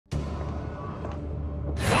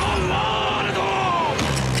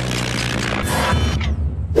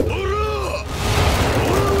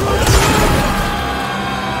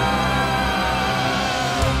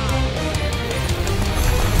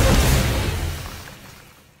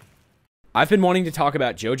I've been wanting to talk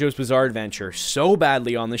about JoJo's Bizarre Adventure so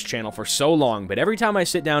badly on this channel for so long, but every time I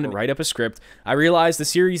sit down and write up a script, I realize the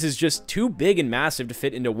series is just too big and massive to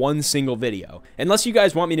fit into one single video. Unless you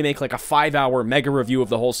guys want me to make like a 5-hour mega review of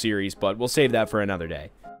the whole series, but we'll save that for another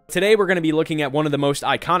day. Today we're going to be looking at one of the most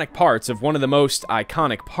iconic parts of one of the most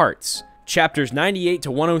iconic parts. Chapters 98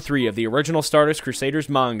 to 103 of the original Stardust Crusaders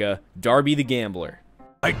manga, Darby the Gambler.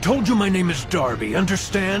 I told you my name is Darby,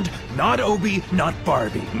 understand? Not Obi, not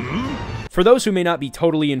Barbie, For those who may not be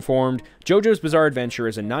totally informed, JoJo's Bizarre Adventure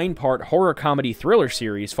is a 9-part horror comedy thriller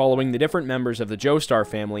series following the different members of the Joestar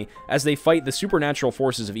family as they fight the supernatural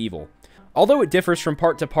forces of evil. Although it differs from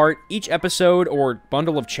part to part, each episode or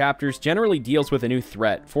bundle of chapters generally deals with a new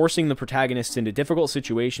threat, forcing the protagonists into difficult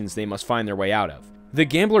situations they must find their way out of. The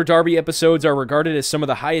Gambler Darby episodes are regarded as some of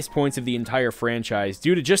the highest points of the entire franchise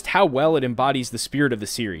due to just how well it embodies the spirit of the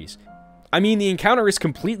series. I mean, the encounter is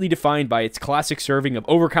completely defined by its classic serving of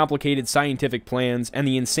overcomplicated scientific plans and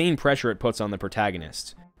the insane pressure it puts on the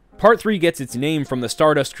protagonists. Part 3 gets its name from the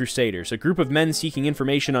Stardust Crusaders, a group of men seeking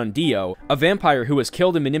information on Dio, a vampire who has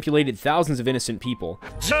killed and manipulated thousands of innocent people.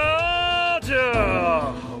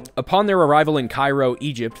 Jojo! Upon their arrival in Cairo,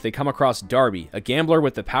 Egypt, they come across Darby, a gambler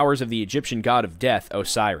with the powers of the Egyptian god of death,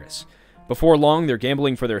 Osiris. Before long, they're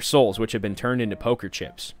gambling for their souls, which have been turned into poker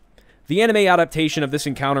chips. The anime adaptation of this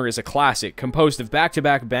encounter is a classic, composed of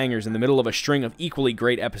back-to-back bangers in the middle of a string of equally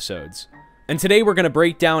great episodes. And today we're going to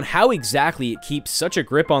break down how exactly it keeps such a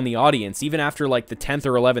grip on the audience even after like the 10th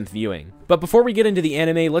or 11th viewing. But before we get into the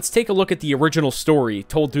anime, let's take a look at the original story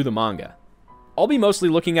told through the manga. I'll be mostly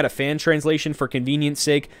looking at a fan translation for convenience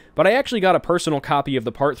sake, but I actually got a personal copy of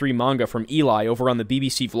the Part 3 manga from Eli over on the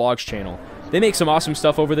BBC Vlogs channel. They make some awesome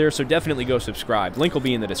stuff over there, so definitely go subscribe. Link will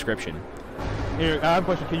be in the description. Here, I have a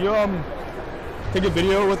question. Can you take a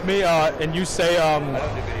video with me and you say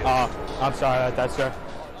I'm sorry, that's sir.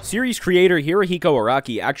 Series creator Hirohiko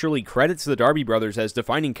Araki actually credits the Darby brothers as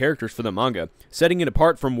defining characters for the manga, setting it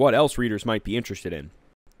apart from what else readers might be interested in.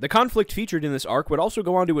 The conflict featured in this arc would also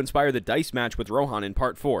go on to inspire the dice match with Rohan in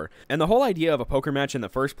Part 4, and the whole idea of a poker match in the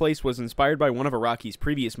first place was inspired by one of Araki's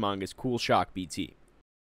previous mangas, Cool Shock BT.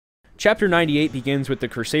 Chapter 98 begins with the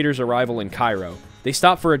Crusaders' arrival in Cairo. They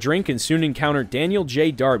stop for a drink and soon encounter Daniel J.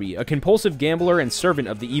 Darby, a compulsive gambler and servant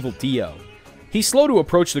of the evil Dio. He's slow to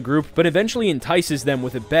approach the group, but eventually entices them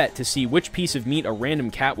with a bet to see which piece of meat a random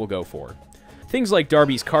cat will go for. Things like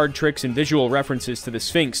Darby's card tricks and visual references to the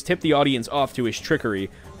Sphinx tip the audience off to his trickery,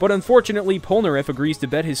 but unfortunately Polnareff agrees to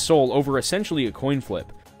bet his soul over essentially a coin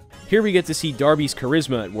flip. Here we get to see Darby's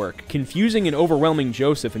charisma at work, confusing and overwhelming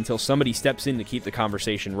Joseph until somebody steps in to keep the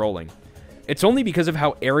conversation rolling. It's only because of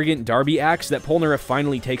how arrogant Darby acts that Polnareff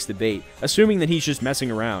finally takes the bait, assuming that he's just messing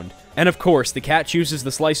around. And of course, the cat chooses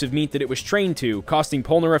the slice of meat that it was trained to, costing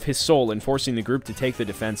Polnareff his soul and forcing the group to take the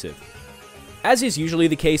defensive. As is usually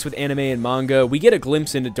the case with anime and manga, we get a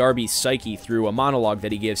glimpse into Darby's psyche through a monologue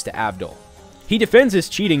that he gives to Abdul. He defends his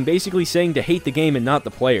cheating, basically saying to hate the game and not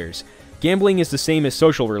the players. Gambling is the same as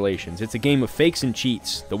social relations, it's a game of fakes and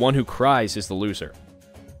cheats. The one who cries is the loser.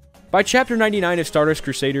 By Chapter 99 of Stardust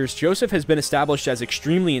Crusaders, Joseph has been established as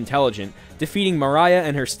extremely intelligent, defeating Mariah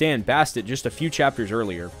and her stand Bastet just a few chapters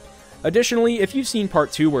earlier. Additionally, if you've seen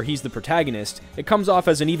Part 2 where he's the protagonist, it comes off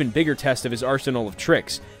as an even bigger test of his arsenal of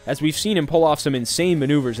tricks, as we've seen him pull off some insane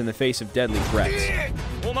maneuvers in the face of deadly threats.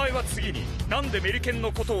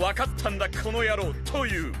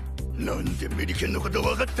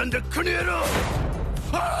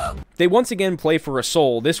 They once again play for a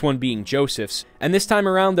soul, this one being Joseph's, and this time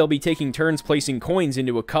around they'll be taking turns placing coins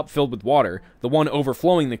into a cup filled with water, the one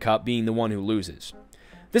overflowing the cup being the one who loses.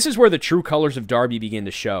 This is where the true colors of Darby begin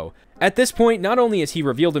to show. At this point, not only has he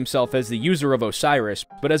revealed himself as the user of Osiris,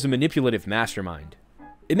 but as a manipulative mastermind.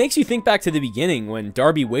 It makes you think back to the beginning when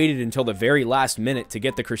Darby waited until the very last minute to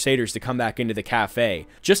get the Crusaders to come back into the cafe,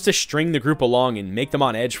 just to string the group along and make them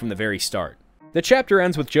on edge from the very start. The chapter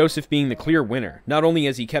ends with Joseph being the clear winner. Not only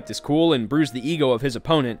has he kept his cool and bruised the ego of his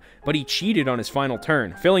opponent, but he cheated on his final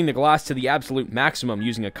turn, filling the glass to the absolute maximum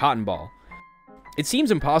using a cotton ball. It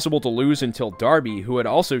seems impossible to lose until Darby, who had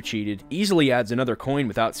also cheated, easily adds another coin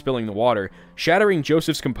without spilling the water, shattering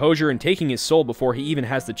Joseph's composure and taking his soul before he even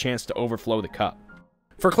has the chance to overflow the cup.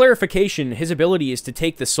 For clarification, his ability is to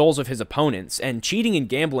take the souls of his opponents, and cheating and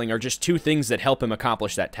gambling are just two things that help him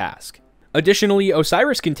accomplish that task. Additionally,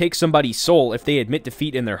 Osiris can take somebody's soul if they admit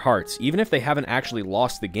defeat in their hearts, even if they haven't actually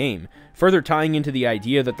lost the game, further tying into the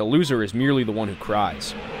idea that the loser is merely the one who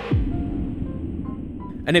cries.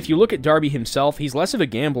 And if you look at Darby himself, he's less of a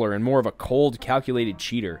gambler and more of a cold, calculated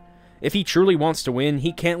cheater. If he truly wants to win,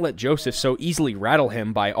 he can't let Joseph so easily rattle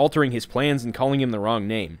him by altering his plans and calling him the wrong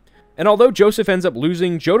name. And although Joseph ends up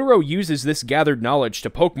losing, Jotaro uses this gathered knowledge to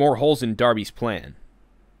poke more holes in Darby's plan.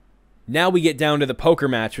 Now we get down to the poker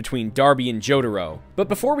match between Darby and Jotaro. But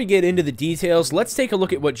before we get into the details, let's take a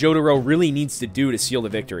look at what Jotaro really needs to do to seal the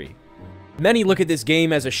victory. Many look at this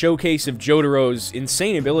game as a showcase of Jotaro's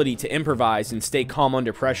insane ability to improvise and stay calm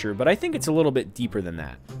under pressure, but I think it's a little bit deeper than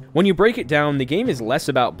that. When you break it down, the game is less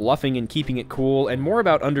about bluffing and keeping it cool, and more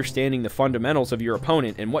about understanding the fundamentals of your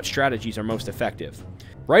opponent and what strategies are most effective.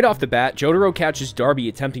 Right off the bat, Jotaro catches Darby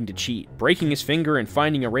attempting to cheat, breaking his finger and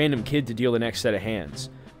finding a random kid to deal the next set of hands.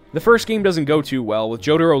 The first game doesn't go too well, with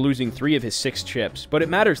Jotaro losing 3 of his 6 chips, but it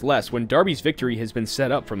matters less when Darby's victory has been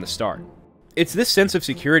set up from the start. It's this sense of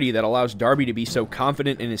security that allows Darby to be so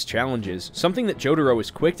confident in his challenges, something that Jotaro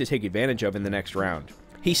is quick to take advantage of in the next round.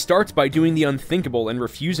 He starts by doing the unthinkable and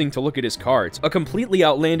refusing to look at his cards, a completely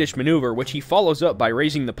outlandish maneuver which he follows up by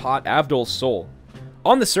raising the pot Avdol's soul.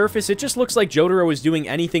 On the surface, it just looks like Jotaro is doing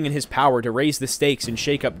anything in his power to raise the stakes and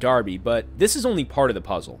shake up Darby, but this is only part of the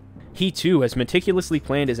puzzle. He too has meticulously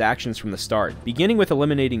planned his actions from the start, beginning with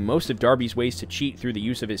eliminating most of Darby's ways to cheat through the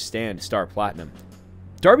use of his stand, Star Platinum.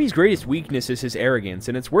 Darby's greatest weakness is his arrogance,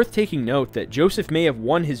 and it's worth taking note that Joseph may have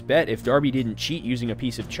won his bet if Darby didn't cheat using a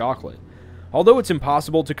piece of chocolate. Although it's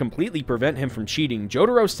impossible to completely prevent him from cheating,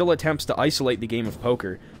 Jotaro still attempts to isolate the game of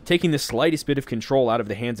poker, taking the slightest bit of control out of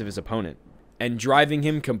the hands of his opponent, and driving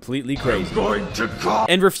him completely crazy.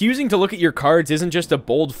 And refusing to look at your cards isn't just a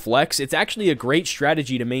bold flex, it's actually a great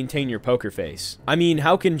strategy to maintain your poker face. I mean,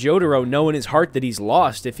 how can Jotaro know in his heart that he's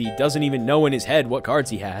lost if he doesn't even know in his head what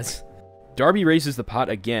cards he has? Darby raises the pot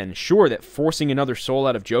again, sure that forcing another soul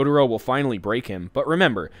out of Jotaro will finally break him, but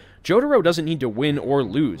remember, Jotaro doesn't need to win or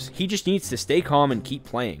lose, he just needs to stay calm and keep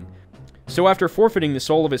playing. So after forfeiting the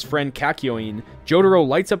soul of his friend Kakyoin, Jotaro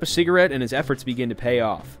lights up a cigarette and his efforts begin to pay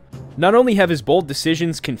off. Not only have his bold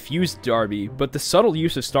decisions confused Darby, but the subtle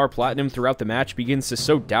use of Star Platinum throughout the match begins to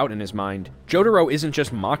sow doubt in his mind. Jotaro isn't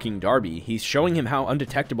just mocking Darby, he's showing him how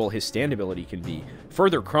undetectable his stand ability can be,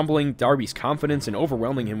 further crumbling Darby's confidence and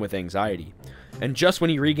overwhelming him with anxiety. And just when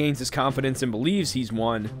he regains his confidence and believes he's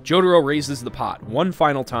won, Jotaro raises the pot one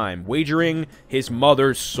final time, wagering his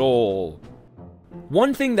mother's soul.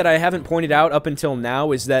 One thing that I haven't pointed out up until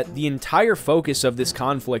now is that the entire focus of this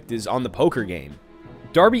conflict is on the poker game.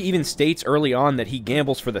 Darby even states early on that he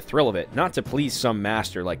gambles for the thrill of it, not to please some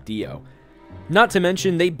master like Dio. Not to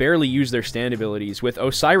mention, they barely use their stand abilities, with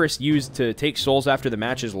Osiris used to take souls after the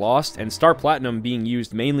match is lost, and Star Platinum being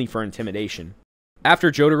used mainly for intimidation.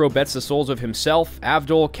 After Jotaro bets the souls of himself,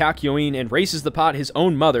 Avdol, Kakyoin, and races the pot his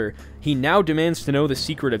own mother, he now demands to know the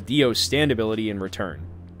secret of Dio's stand ability in return.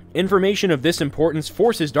 Information of this importance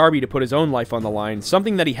forces Darby to put his own life on the line,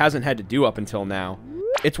 something that he hasn't had to do up until now.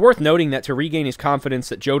 It's worth noting that to regain his confidence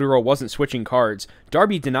that Jotaro wasn't switching cards,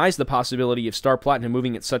 Darby denies the possibility of Star Platinum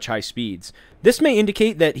moving at such high speeds. This may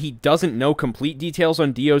indicate that he doesn't know complete details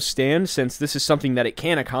on Dio's stand, since this is something that it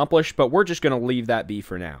can accomplish, but we're just going to leave that be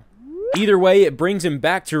for now. Either way, it brings him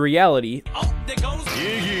back to reality,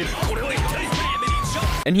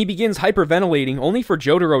 and he begins hyperventilating only for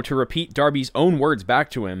Jotaro to repeat Darby's own words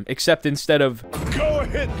back to him, except instead of "Go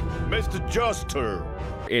ahead, Mr. Juster,"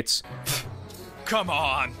 it's "Come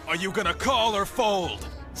on, are you gonna call or fold?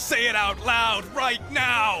 Say it out loud right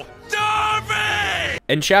now! Darby!"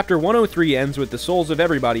 And Chapter 103 ends with the souls of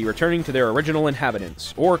everybody returning to their original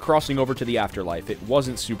inhabitants, or crossing over to the afterlife. It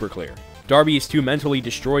wasn't super clear. Darby is too mentally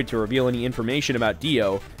destroyed to reveal any information about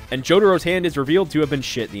Dio, and Jotaro's hand is revealed to have been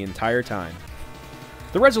shit the entire time.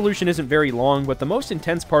 The resolution isn't very long, but the most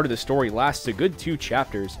intense part of the story lasts a good 2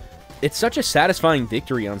 chapters. It's such a satisfying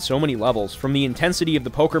victory on so many levels, from the intensity of the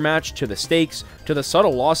poker match, to the stakes, to the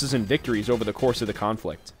subtle losses and victories over the course of the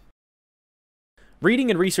conflict.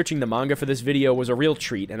 Reading and researching the manga for this video was a real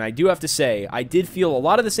treat, and I do have to say, I did feel a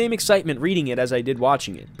lot of the same excitement reading it as I did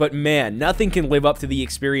watching it. But man, nothing can live up to the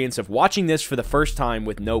experience of watching this for the first time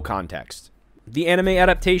with no context. The anime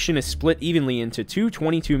adaptation is split evenly into 2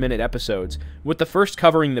 22-minute episodes, with the first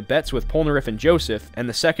covering the bets with Polnareff and Joseph, and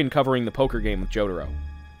the second covering the poker game with Jotaro.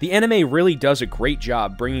 The anime really does a great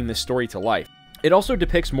job bringing this story to life. It also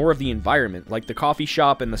depicts more of the environment, like the coffee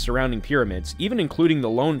shop and the surrounding pyramids, even including the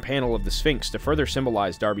lone panel of the Sphinx to further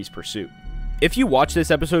symbolize Darby's pursuit. If you watch this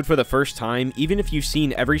episode for the first time, even if you've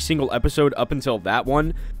seen every single episode up until that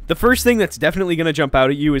one, the first thing that's definitely going to jump out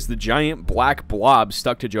at you is the giant black blob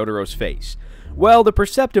stuck to Jotaro's face. Well, the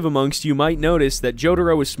perceptive amongst you might notice that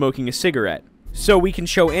Jotaro is smoking a cigarette. So we can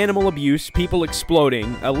show animal abuse, people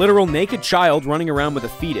exploding, a literal naked child running around with a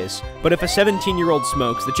fetus, but if a 17-year-old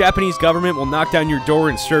smokes, the Japanese government will knock down your door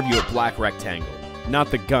and serve you a black rectangle. Not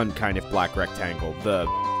the gun kind of black rectangle, the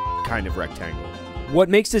kind of rectangle. What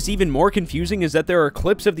makes this even more confusing is that there are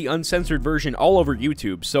clips of the uncensored version all over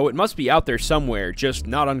YouTube, so it must be out there somewhere, just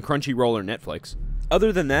not on Crunchyroll or Netflix.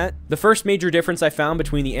 Other than that, the first major difference I found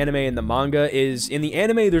between the anime and the manga is, in the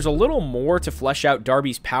anime there's a little more to flesh out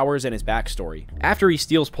Darby's powers and his backstory. After he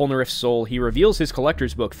steals Polnareff's soul, he reveals his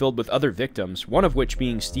collector's book filled with other victims, one of which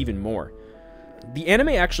being Stephen Moore. The anime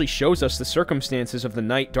actually shows us the circumstances of the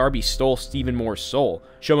night Darby stole Stephen Moore's soul,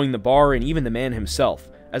 showing the bar and even the man himself,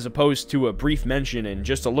 as opposed to a brief mention and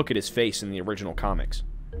just a look at his face in the original comics.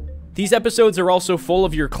 These episodes are also full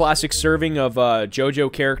of your classic serving of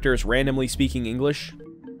Jojo characters randomly speaking English.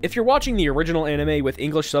 If you're watching the original anime with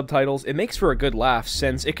English subtitles, it makes for a good laugh,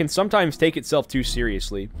 since it can sometimes take itself too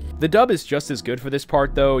seriously. The dub is just as good for this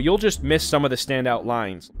part though, you'll just miss some of the standout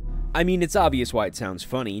lines. I mean, it's obvious why it sounds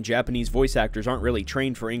funny. Japanese voice actors aren't really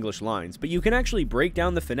trained for English lines, but you can actually break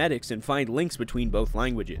down the phonetics and find links between both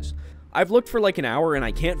languages. I've looked for like an hour and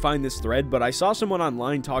I can't find this thread, but I saw someone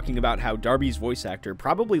online talking about how Darby's voice actor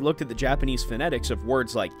probably looked at the Japanese phonetics of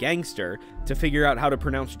words like gangster to figure out how to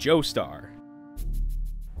pronounce Joestar.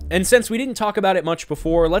 And since we didn't talk about it much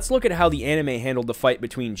before, let's look at how the anime handled the fight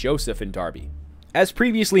between Joseph and Darby. As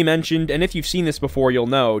previously mentioned, and if you've seen this before you'll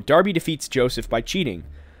know, Darby defeats Joseph by cheating.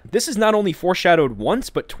 This is not only foreshadowed once,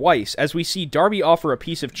 but twice, as we see Darby offer a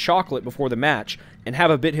piece of chocolate before the match, and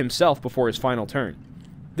have a bit himself before his final turn.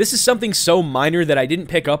 This is something so minor that I didn't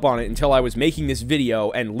pick up on it until I was making this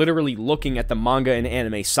video and literally looking at the manga and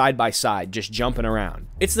anime side by side, just jumping around.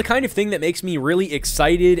 It's the kind of thing that makes me really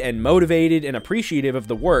excited and motivated and appreciative of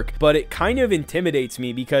the work, but it kind of intimidates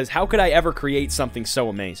me because how could I ever create something so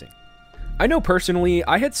amazing? I know personally,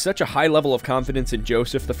 I had such a high level of confidence in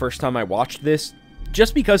Joseph the first time I watched this,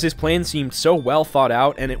 just because his plan seemed so well thought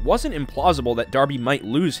out and it wasn't implausible that Darby might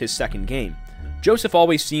lose his second game. Joseph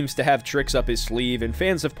always seems to have tricks up his sleeve, and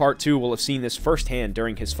fans of Part 2 will have seen this firsthand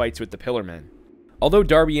during his fights with the Pillarmen. Although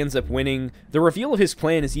Darby ends up winning, the reveal of his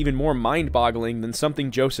plan is even more mind-boggling than something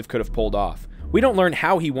Joseph could have pulled off. We don't learn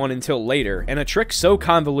how he won until later, and a trick so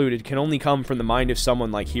convoluted can only come from the mind of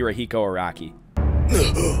someone like Hirohiko Araki.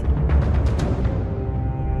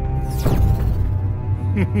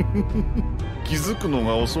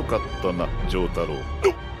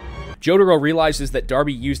 Jotaro realizes that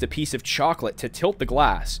Darby used a piece of chocolate to tilt the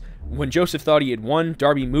glass. When Joseph thought he had won,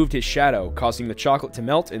 Darby moved his shadow, causing the chocolate to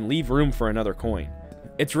melt and leave room for another coin.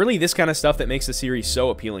 It's really this kind of stuff that makes the series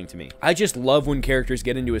so appealing to me. I just love when characters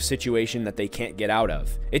get into a situation that they can't get out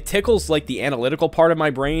of. It tickles like the analytical part of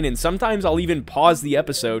my brain, and sometimes I'll even pause the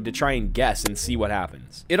episode to try and guess and see what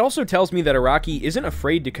happens. It also tells me that Araki isn't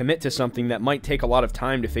afraid to commit to something that might take a lot of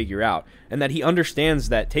time to figure out, and that he understands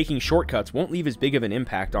that taking shortcuts won't leave as big of an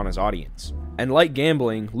impact on his audience. And like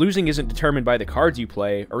gambling, losing isn't determined by the cards you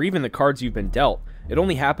play, or even the cards you've been dealt. It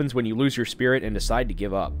only happens when you lose your spirit and decide to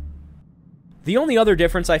give up. The only other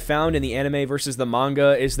difference I found in the anime versus the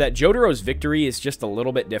manga is that Jotaro's victory is just a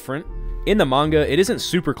little bit different. In the manga, it isn't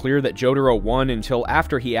super clear that Jotaro won until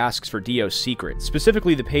after he asks for Dio's secret,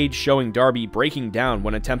 specifically the page showing Darby breaking down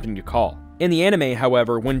when attempting to call. In the anime,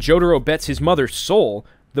 however, when Jotaro bets his mother's soul,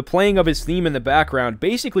 the playing of his theme in the background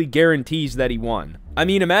basically guarantees that he won. I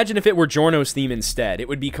mean, imagine if it were Giorno's theme instead, it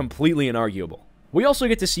would be completely inarguable. We also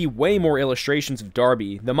get to see way more illustrations of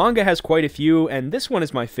Darby. The manga has quite a few, and this one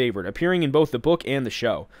is my favorite, appearing in both the book and the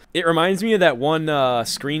show. It reminds me of that one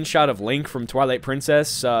screenshot of Link from Twilight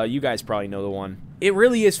Princess. You guys probably know the one. It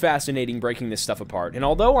really is fascinating breaking this stuff apart, and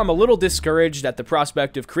although I'm a little discouraged at the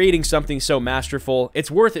prospect of creating something so masterful,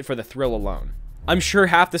 it's worth it for the thrill alone. I'm sure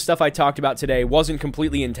half the stuff I talked about today wasn't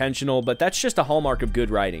completely intentional, but that's just a hallmark of good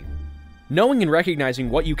writing. Knowing and recognizing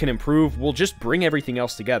what you can improve will just bring everything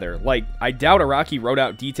else together. Like, I doubt Araki wrote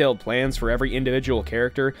out detailed plans for every individual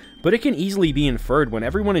character, but it can easily be inferred when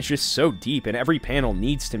everyone is just so deep and every panel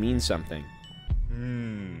needs to mean something.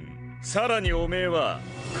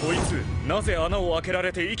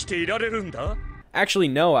 Actually,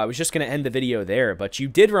 no, I was just going to end the video there, but you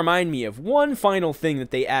did remind me of one final thing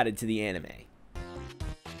that they added to the anime.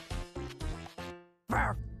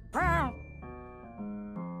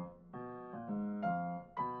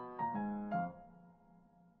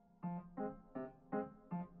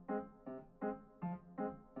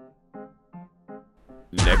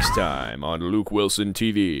 Next time on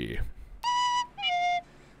LukeWilsonTV.